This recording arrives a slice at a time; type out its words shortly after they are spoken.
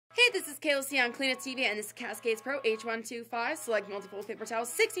This is Kayla C on Clean It TV, and this is Cascades Pro H125 Select Multifold Paper Towels,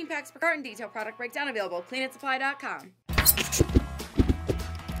 16 packs per carton, detailed product breakdown available at cleanitsupply.com.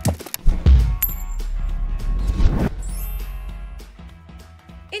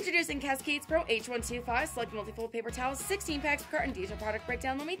 Introducing Cascades Pro H125 Select Multifold Paper Towels, 16 packs per carton, detailed product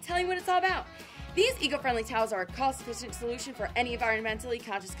breakdown. Let me tell you what it's all about. These eco-friendly towels are a cost-efficient solution for any environmentally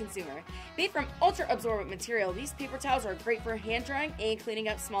conscious consumer. Made from ultra-absorbent material, these paper towels are great for hand drying and cleaning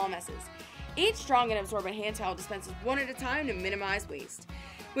up small messes. Each strong and absorbent hand towel dispenses one at a time to minimize waste.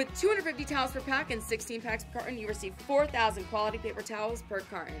 With 250 towels per pack and 16 packs per carton, you receive 4,000 quality paper towels per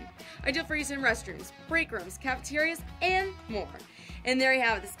carton. Ideal for use in restrooms, break rooms, cafeterias, and more. And there you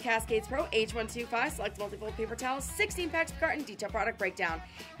have it. This is Cascades Pro H125 Select Multifold Paper Towels, 16 packs per carton, detailed product breakdown.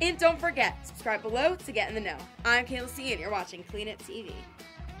 And don't forget, subscribe below to get in the know. I'm Kayla C, and you're watching Clean It TV.